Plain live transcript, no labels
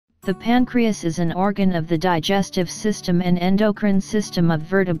The pancreas is an organ of the digestive system and endocrine system of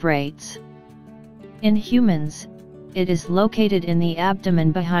vertebrates. In humans, it is located in the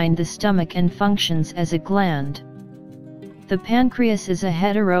abdomen behind the stomach and functions as a gland. The pancreas is a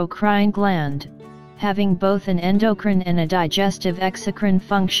heterocrine gland, having both an endocrine and a digestive exocrine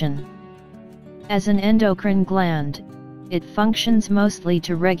function. As an endocrine gland, it functions mostly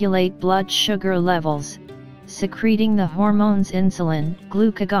to regulate blood sugar levels, secreting the hormones insulin,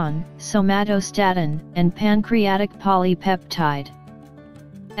 glucagon, somatostatin, and pancreatic polypeptide.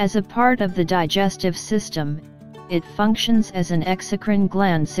 As a part of the digestive system, it functions as an exocrine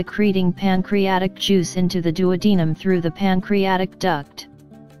gland secreting pancreatic juice into the duodenum through the pancreatic duct.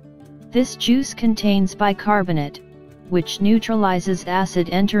 This juice contains bicarbonate, which neutralizes acid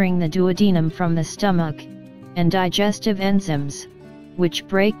entering the duodenum from the stomach, and digestive enzymes, which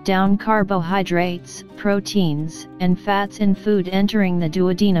break down carbohydrates, proteins, and fats in food entering the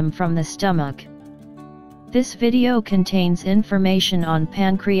duodenum from the stomach. This video contains information on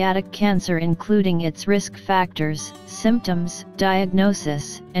pancreatic cancer including its risk factors, symptoms,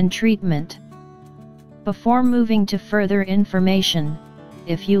 diagnosis, and treatment. Before moving to further information,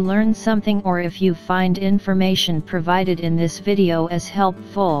 if you learn something or if you find information provided in this video as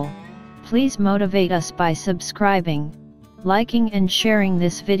helpful, please motivate us by subscribing, liking and sharing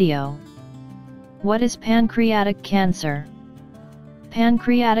this video. What is pancreatic cancer?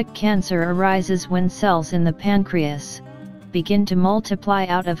 Pancreatic cancer arises when cells in the pancreas begin to multiply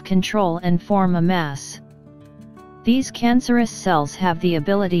out of control and form a mass. These cancerous cells have the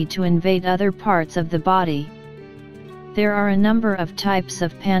ability to invade other parts of the body. There are a number of types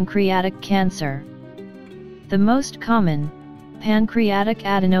of pancreatic cancer. The most common, pancreatic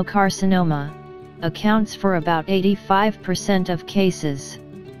adenocarcinoma, accounts for about 85% of cases.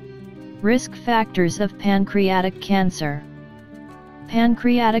 Risk factors of pancreatic cancer.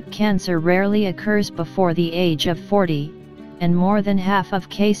 Pancreatic cancer rarely occurs before the age of 40, and more than half of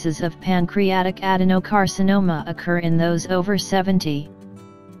cases of pancreatic adenocarcinoma occur in those over 70.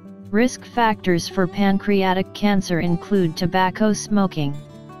 Risk factors for pancreatic cancer include tobacco smoking,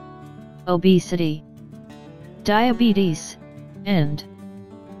 obesity, diabetes, and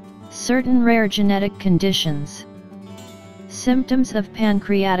certain rare genetic conditions. Symptoms of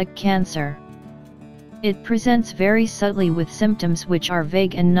pancreatic cancer. It presents very subtly with symptoms which are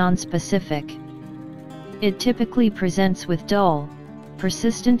vague and nonspecific. It typically presents with dull,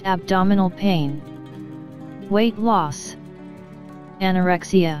 persistent abdominal pain, weight loss,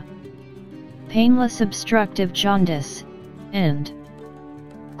 anorexia, painless obstructive jaundice, and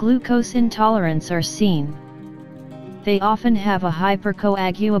glucose intolerance are seen. They often have a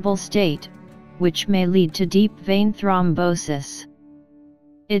hypercoagulable state, which may lead to deep vein thrombosis.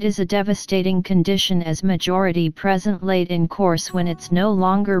 It is a devastating condition as majority present late in course when it's no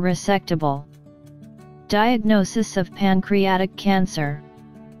longer resectable. Diagnosis of pancreatic cancer.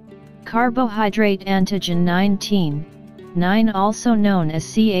 Carbohydrate antigen 19, also known as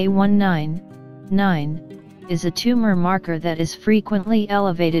CA19, is a tumor marker that is frequently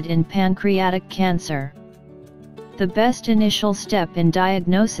elevated in pancreatic cancer. The best initial step in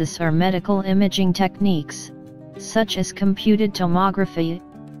diagnosis are medical imaging techniques, such as computed tomography,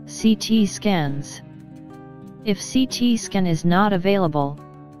 CT scans. If CT scan is not available,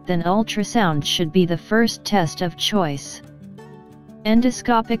 then ultrasound should be the first test of choice.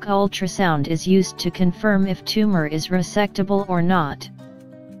 Endoscopic ultrasound is used to confirm if tumor is resectable or not.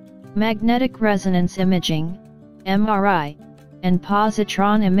 Magnetic resonance imaging, MRI, and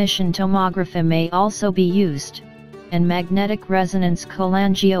positron emission tomography may also be used, and magnetic resonance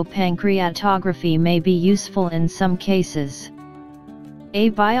cholangiopancreatography may be useful in some cases.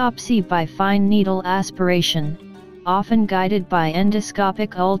 A biopsy by fine needle aspiration, often guided by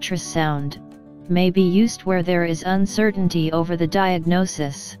endoscopic ultrasound, may be used where there is uncertainty over the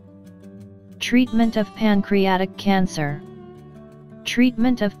diagnosis. Treatment of pancreatic cancer.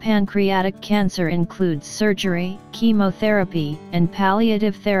 Treatment of pancreatic cancer includes surgery, chemotherapy, and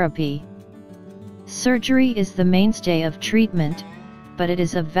palliative therapy. Surgery is the mainstay of treatment, but it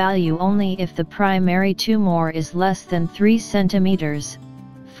is of value only if the primary tumor is less than 3 cm,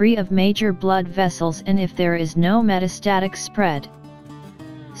 free of major blood vessels, and if there is no metastatic spread.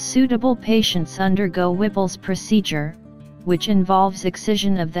 Suitable patients undergo Whipple's procedure, which involves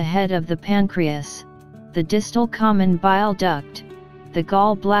excision of the head of the pancreas, the distal common bile duct, the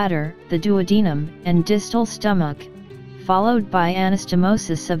gallbladder, the duodenum, and distal stomach, followed by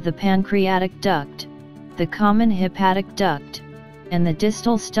anastomosis of the pancreatic duct, the common hepatic duct, and the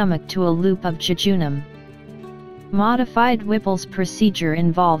distal stomach to a loop of jejunum. Modified Whipple's procedure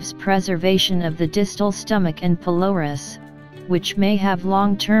involves preservation of the distal stomach and pylorus, which may have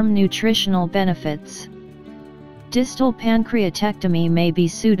long-term nutritional benefits. Distal pancreatectomy may be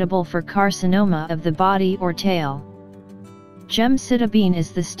suitable for carcinoma of the body or tail. Gemcitabine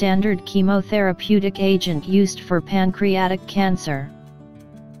is the standard chemotherapeutic agent used for pancreatic cancer.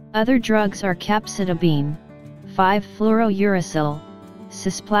 Other drugs are capecitabine, 5-fluorouracil,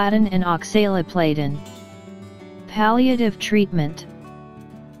 cisplatin and oxaliplatin. Palliative treatment.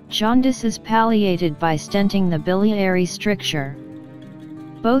 Jaundice is palliated by stenting the biliary stricture.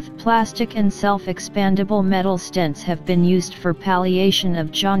 Both plastic and self-expandable metal stents have been used for palliation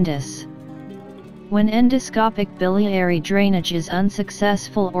of jaundice. When endoscopic biliary drainage is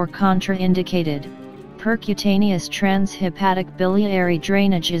unsuccessful or contraindicated, percutaneous transhepatic biliary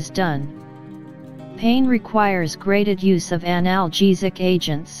drainage is done. Pain requires graded use of analgesic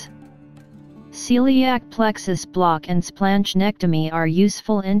agents. Celiac plexus block and splanchnicectomy are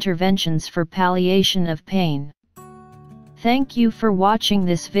useful interventions for palliation of pain. Thank you for watching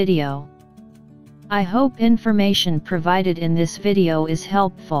this video. I hope information provided in this video is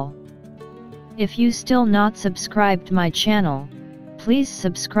helpful. If you still not subscribed my channel, please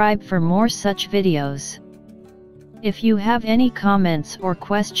subscribe for more such videos. If you have any comments or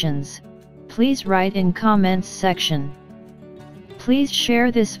questions, please write in comments section. Please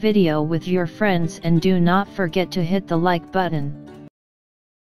share this video with your friends and do not forget to hit the like button.